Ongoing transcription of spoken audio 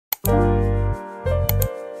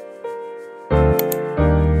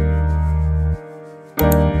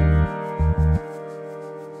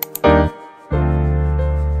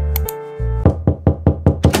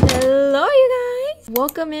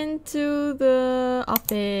welcome into the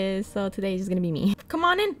office. So today is gonna be me. Come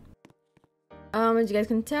on in. As you guys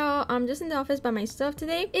can tell, I'm just in the office by myself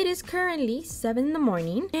today. It is currently 7 in the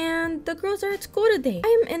morning and the girls are at school today.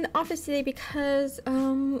 I'm in the office today because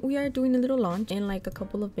we are doing a little launch. In like a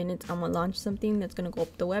couple of minutes, I'm gonna launch something that's gonna go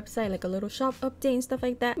up the website, like a little shop update and stuff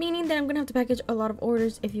like that. Meaning that I'm gonna have to package a lot of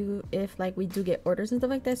orders if like we do get orders and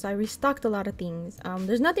stuff like that. So I restocked a lot of things.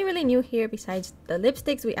 There's nothing really new here besides the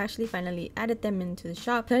lipsticks. We actually finally added them into the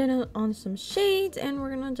shop. Put on some shades and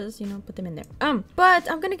we're gonna just, you know, put them in there. But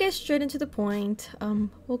I'm gonna get straight into the point.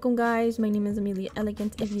 Welcome guys, my name is Amelia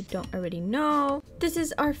Elegant if you don't already know. This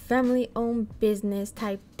is our family owned business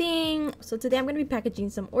type thing. So today I'm going to be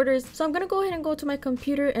packaging some orders. So I'm going to go ahead and go to my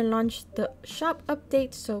computer and launch the shop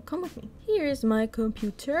update. So come with me. Here's my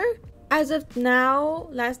computer. As of now,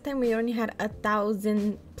 last time we only had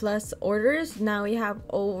 1,000 plus orders. Now we have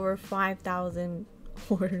over 5,000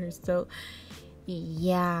 orders. So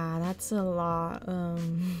yeah, that's a lot.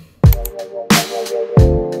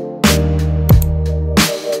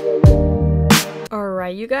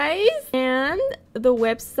 Alright you guys, and the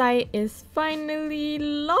website is finally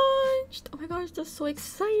launched. Oh my gosh, that's so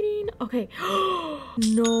exciting. Okay.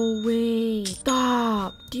 No way.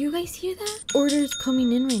 Stop. Do you guys hear that? Orders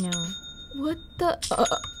coming in right now. What the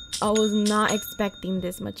I was not expecting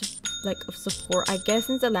this much of support. I guess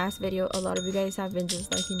since the last video a lot of you guys have been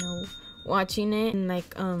just like, you know, watching it and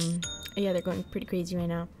like yeah, they're going pretty crazy right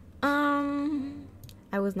now.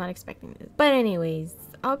 I was not expecting this. But anyways,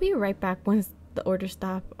 I'll be right back once the orders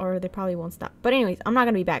stop, or they probably won't stop. But anyways, I'm not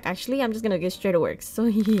gonna be back. Actually, I'm just gonna get straight to work. So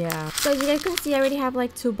yeah. So as you guys can see, I already have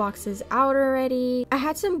like 2 boxes out already. I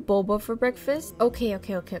had some boba for breakfast. Okay.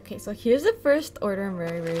 So here's the first order. I'm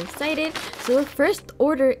very excited. So the first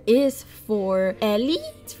order is for Ellie.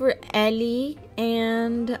 It's for Ellie,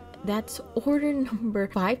 and that's order number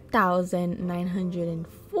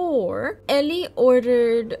 5,904. Ellie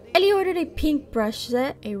ordered a pink brush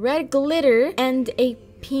set, a red glitter, and a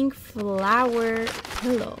pink flower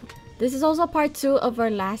pillow. This is also part 2 of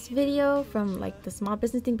our last video from like the small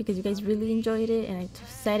business thing because you guys really enjoyed it, and I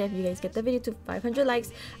said if you guys get the video to 500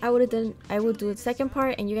 likes, I would do the second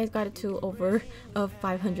part, and you guys got it to over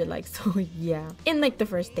 500 likes. So yeah, in like the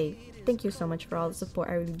first day. Thank you so much for all the support.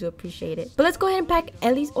 I really do appreciate it. But let's go ahead and pack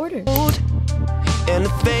Ellie's order. And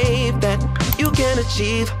the faith that you can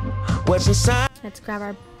achieve what's inside. Let's grab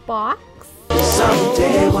our box.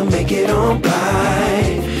 Someday we'll make it on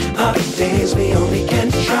by. Other days we only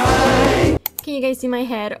can try. Can you guys see my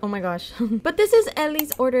head? Oh my gosh. But this is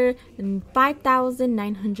Ellie's order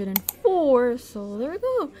 5,904. So there we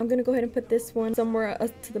go. I'm gonna go ahead and put this one somewhere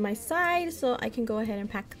to my side so I can go ahead and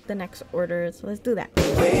pack the next order. So let's do that.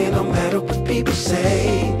 No matter what people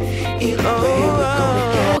say,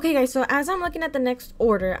 okay guys, so as I'm looking at the next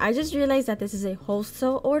order, I just realized that this is a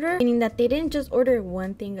wholesale order, meaning that they didn't just order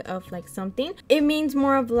one thing of like something. It means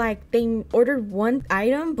more of like they ordered one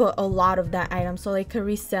item but a lot of that item, so they could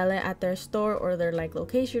resell it at their store or their like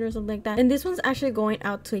location or something like that. And this one's actually going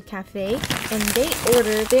out to a cafe, and they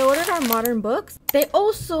ordered our modern books. They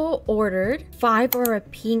also ordered 5 of our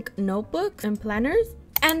pink notebooks and planners,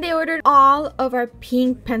 and they ordered all of our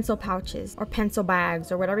pink pencil pouches or pencil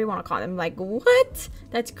bags or whatever you want to call them. Like, what?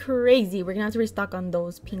 That's crazy. We're gonna have to restock on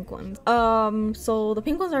those pink ones. So the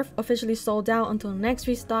pink ones are officially sold out until next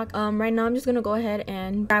restock. Right now I'm just gonna go ahead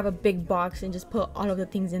and grab a big box and just put all of the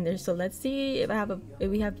things in there. So let's see if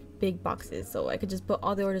we have big boxes, so I could just put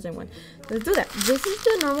all the orders in one. So let's do that. This is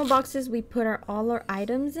the normal boxes we put all our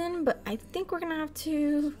items in, but I think we're gonna have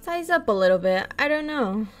to size up a little bit. I don't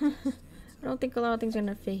know. I don't think a lot of things are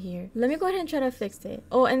gonna fit here. Let me go ahead and try to fix it.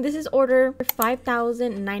 Oh, and this is order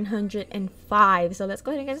 5,905. So let's go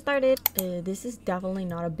ahead and get started. This is definitely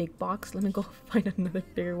not a big box. Let me go find another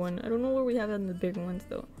bigger one. I don't know where we have the big ones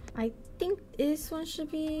though. I think this one should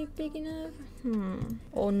be big enough.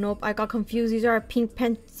 Oh nope, I got confused. These are our pink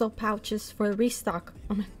pencil pouches for the restock.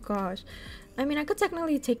 Oh my gosh. I mean, I could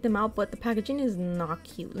technically take them out, but the packaging is not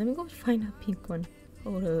cute. Let me go find a pink one.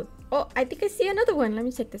 Hold up. Oh, I think I see another one. Let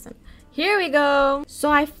me check this one. Here we go. So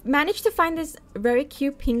I managed to find this very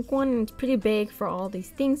cute pink one. It's pretty big for all these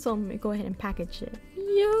things, so I'm gonna go ahead and package it.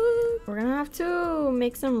 Yeah, we're gonna have to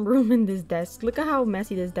make some room in this desk. Look at how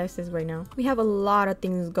messy this desk is right now. We have a lot of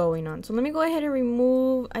things going on. So let me go ahead and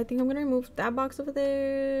remove, I think I'm gonna remove that box over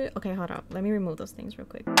there. Okay, hold up. Let me remove those things real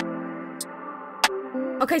quick.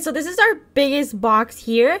 Okay, so this is our biggest box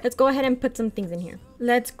here. Let's go ahead and put some things in here.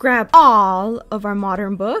 Let's grab all of our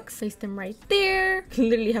modern books. Place them right there.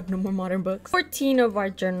 Literally have no more modern books. 14 of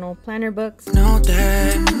our journal planner books. No,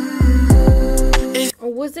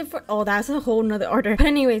 Or was it for, oh, that's a whole nother order. But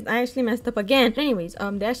anyways, I actually messed up again. Anyways,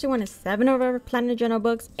 they actually wanted 7 of our Planet Journal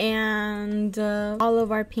books and all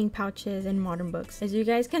of our pink pouches and modern books. As you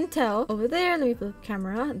guys can tell over there, let me flip the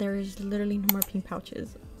camera, there is literally no more pink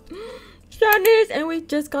pouches. Sadness, and we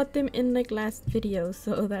just got them in like last video,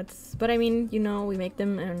 so that's, but I mean, you know, we make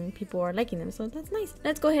them and people are liking them, so that's nice.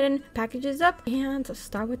 Let's go ahead and package this up and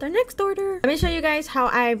start with our next order. Let me show you guys how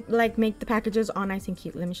I like make the packages all nice and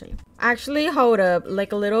cute. Let me show you. Actually, hold up,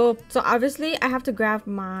 like a little, so obviously I have to grab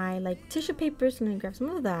my like tissue paper, so let me grab some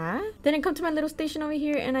of that. Then I come to my little station over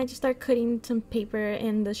here and I just start cutting some paper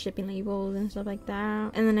and the shipping labels and stuff like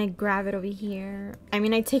that, and then I grab it over here. I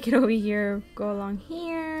mean, I take it over here, go along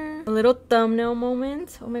here, a little thumbnail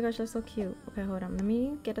moment. Oh my gosh, that's so cute. Okay, hold on, let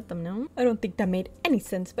me get a thumbnail. I don't think that made any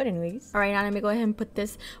sense, but anyways. All right, now let me go ahead and put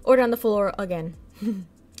this order on the floor again.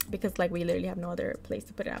 Because like we literally have no other place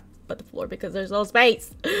to put it up but the floor because there's no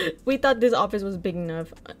space. We thought this office was big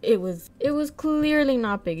enough. It was clearly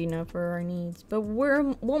not big enough for our needs, but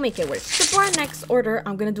we'll make it work. So for our next order,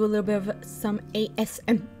 I'm gonna do a little bit of some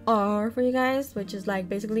ASMR for you guys, which is like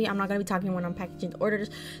basically I'm not gonna be talking when I'm packaging the orders,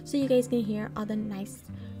 so you guys can hear all the nice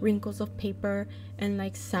wrinkles of paper and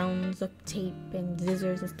like sounds of tape and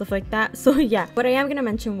scissors and stuff like that. So yeah, but I am gonna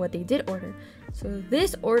mention what they did order. So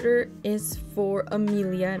this order is for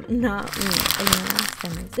Amelia, not me.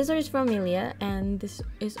 This order is for Amelia, and this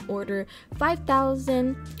is order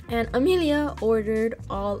 5,000. And Amelia ordered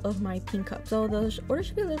all of my pink cups. So the order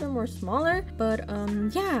should be a little bit more smaller, but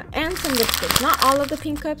yeah, and some lipsticks. Not all of the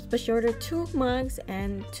pink cups, but she ordered 2 mugs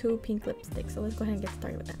and 2 pink lipsticks. So let's go ahead and get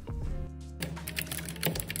started with that.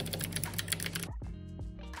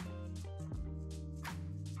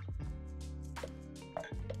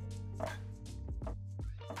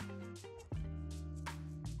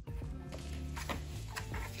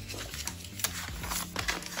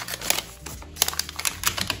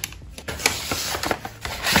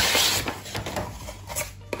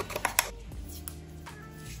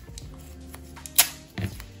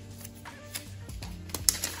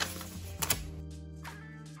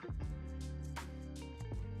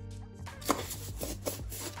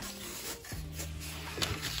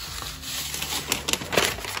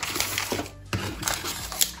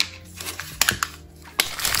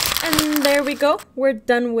 And there we go, we're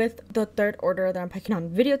done with the 3rd order that I'm packing on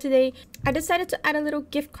video today. I decided to add a little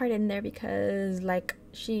gift card in there because like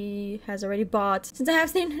she has already bought. Since I have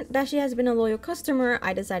seen that she has been a loyal customer,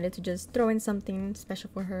 I decided to just throw in something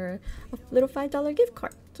special for her, a little $5 gift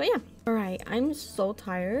card. So yeah, all right, I'm so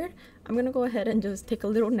tired. I'm gonna go ahead and just take a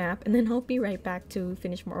little nap, and then I'll be right back to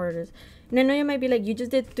finish more orders. And I know you might be like, you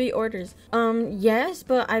just did 3 orders. Yes,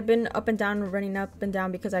 but I've been up and down, running up and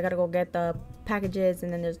down because I gotta go get the packages,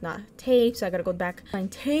 and then there's not tape, so I gotta go back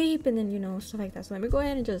find tape, and then, you know, stuff like that. So let me go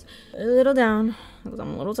ahead and just a little down because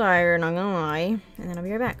I'm a little tired, not gonna lie, and then I'll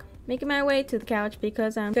be right back. Making my way to the couch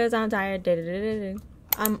because I'm tired.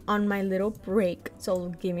 I'm on my little break, so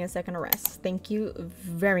give me a second to rest. Thank you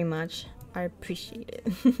very much. I appreciate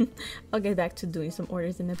it. I'll get back to doing some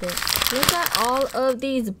orders in a bit. Look at all of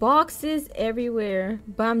these boxes everywhere.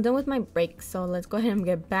 But I'm done with my break, so let's go ahead and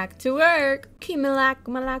get back to work.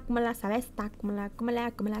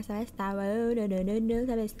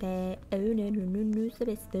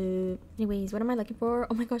 Anyways, what am I looking for?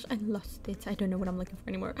 Oh my gosh, I lost it. I don't know what I'm looking for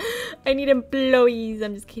anymore. I need employees.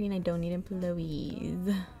 I'm just kidding. I don't need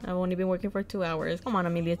employees. I've only been working for 2 hours. Come on,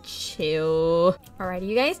 Amelia, chill. Alrighty,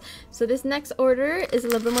 you guys. So this next order is a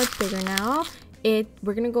little bit more bigger now.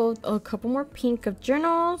 We're gonna go a couple more pink of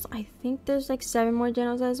journals. I think there's like 7 more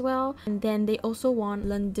journals as well. And then they also want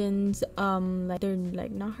London's like, they're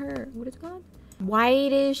like, not her, what is it called,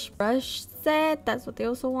 whitish brush set. That's what they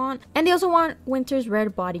also want. And they also want Winter's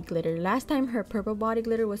red body glitter. Last time her purple body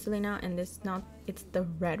glitter was selling out, and this not, it's the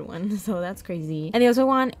red one, so that's crazy. And they also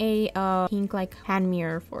want a pink like hand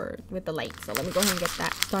mirror with the light. So let me go ahead and get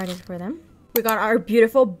that started for them. We got our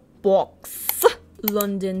beautiful box,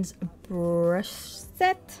 London's brush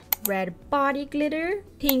set, red body glitter,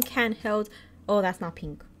 pink handheld, oh that's not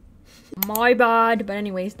pink, my bad, but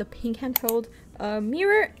anyways, the pink handheld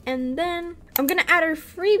mirror. And then I'm gonna add our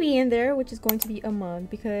freebie in there, which is going to be a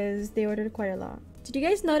mug because they ordered quite a lot. Did you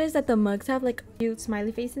guys notice that the mugs have like a cute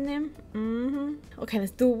smiley face in them? Okay,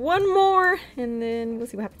 let's do one more and then we'll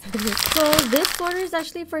see what happens. So this order is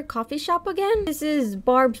actually for a coffee shop again. This is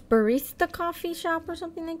Barb's Barista Coffee Shop or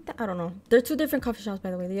something like that. I don't know. They're 2 different coffee shops,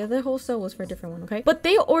 by the way. The other wholesale was for a different one, okay? But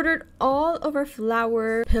they ordered all of our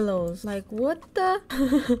flower pillows. Like, what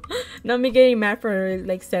the? Not me getting mad for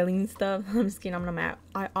like selling stuff. I'm just kidding. I'm not mad.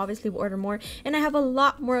 I obviously will order more, and I have a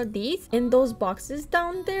lot more of these in those boxes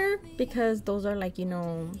down there because those are like, you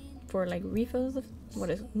know, for like refills of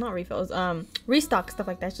not refills, restock stuff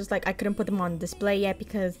like that. It's just like I couldn't put them on display yet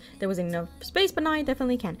because there wasn't enough space, but now I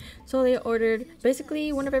definitely can. So they ordered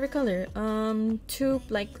basically one of every color, 2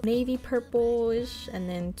 like navy purple-ish, and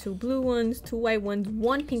then 2 blue ones, 2 white ones,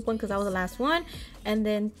 1 pink one because that was the last one, and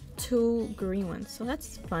then 2 green ones. So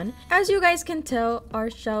that's fun. As you guys can tell, our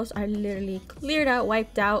shelves are literally cleared out,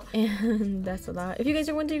 wiped out, and that's a lot. If you guys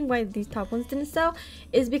are wondering why these top ones didn't sell,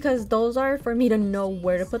 is because those are for me to know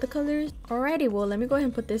where to put the colors. Alrighty, well, let me go ahead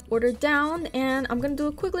and put this order down, and I'm gonna do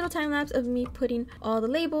a quick little time lapse of me putting all the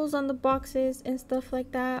labels on the boxes and stuff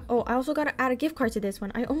like that. Oh, I also gotta add a gift card to this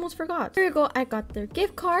one. I almost forgot. Here you go. I got their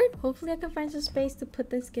gift card. Hopefully I can find some space to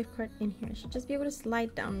put this gift card in here. I should just be able to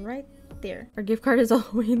slide down right there. Our gift card is all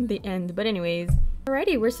the way in the end, but anyways.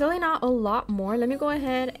 Alrighty, we're selling out a lot more. Let me go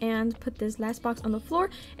ahead and put this last box on the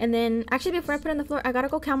floor, and then actually before I put it on the floor, I gotta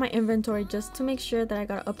go count my inventory just to make sure that I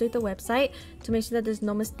gotta update the website to make sure that there's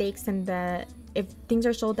no mistakes and that if things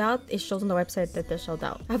are sold out, it shows on the website that they're sold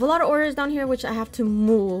out. I have a lot of orders down here which I have to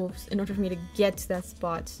move in order for me to get to that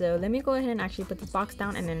spot. So let me go ahead and actually put this box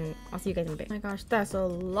down, and then I'll see you guys in a bit. Oh my gosh, that's a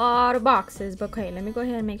lot of boxes. But okay, let me go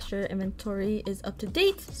ahead and make sure inventory is up to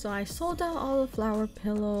date. So I sold out all the flower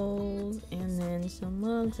pillows and then some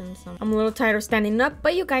mugs and some. I'm a little tired of standing up,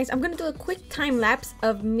 but you guys, I'm gonna do a quick time lapse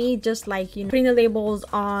of me just like, you know, putting the labels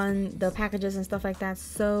on the packages and stuff like that.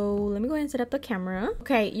 So let me go ahead and set up the camera.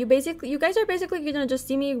 Okay, you guys are basically gonna just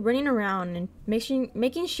see me running around and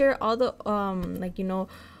making sure all the like, you know,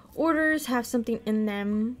 orders have something in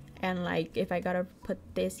them, and like if I gotta put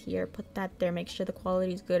this here, put that there, make sure the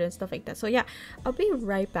quality is good and stuff like that. So yeah, I'll be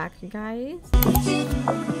right back, you guys.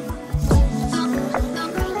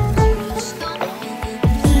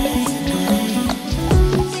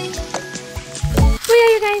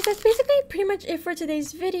 Guys, that's basically pretty much it for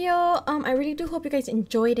today's video. I really do hope you guys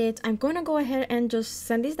enjoyed it. I'm going to go ahead and just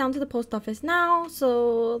send these down to the post office now,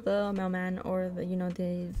 so the mailman or the, you know,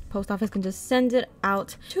 the post office can just send it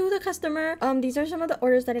out to the customer. These are some of the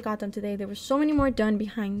orders that I got done today. There were so many more done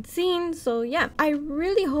behind the scenes. So yeah, I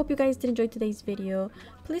really hope you guys did enjoy today's video.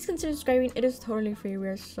 Please consider subscribing. It is totally free. We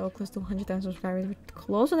are so close to 100,000 subscribers. We're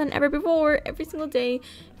closer than ever before. Every single day,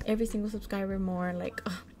 every single subscriber more. Like,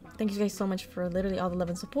 thank you guys so much for literally all the love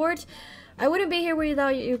and support. I wouldn't be here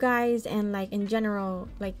without you guys, and like in general,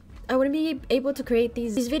 like I wouldn't be able to create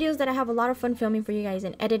these videos that I have a lot of fun filming for you guys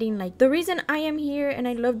and editing. Like the reason I am here and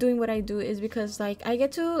I love doing what I do is because like I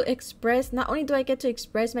get to express, not only do I get to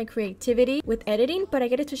express my creativity with editing, but I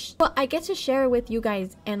get to share it with you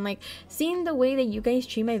guys, and like seeing the way that you guys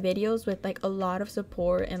treat my videos with like a lot of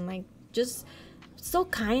support and like just so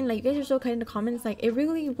kind. Like you guys are so kind in the comments. Like it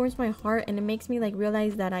really warms my heart, and it makes me like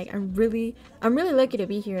realize that I'm really lucky to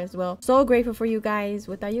be here as well. So grateful for you guys.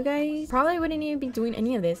 Without you guys, probably wouldn't even be doing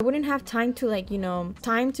any of this. I wouldn't have time to like, you know,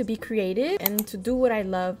 time to be creative and to do what I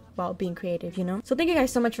love while being creative, you know. So thank you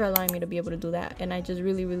guys so much for allowing me to be able to do that, and I just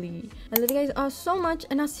really I love you guys all so much,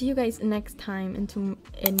 and I'll see you guys next time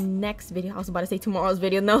in next video. I was about to say tomorrow's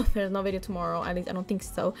video. No, there's no video tomorrow, at least I don't think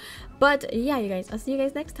so. But yeah, you guys, I'll see you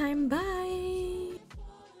guys next time. Bye.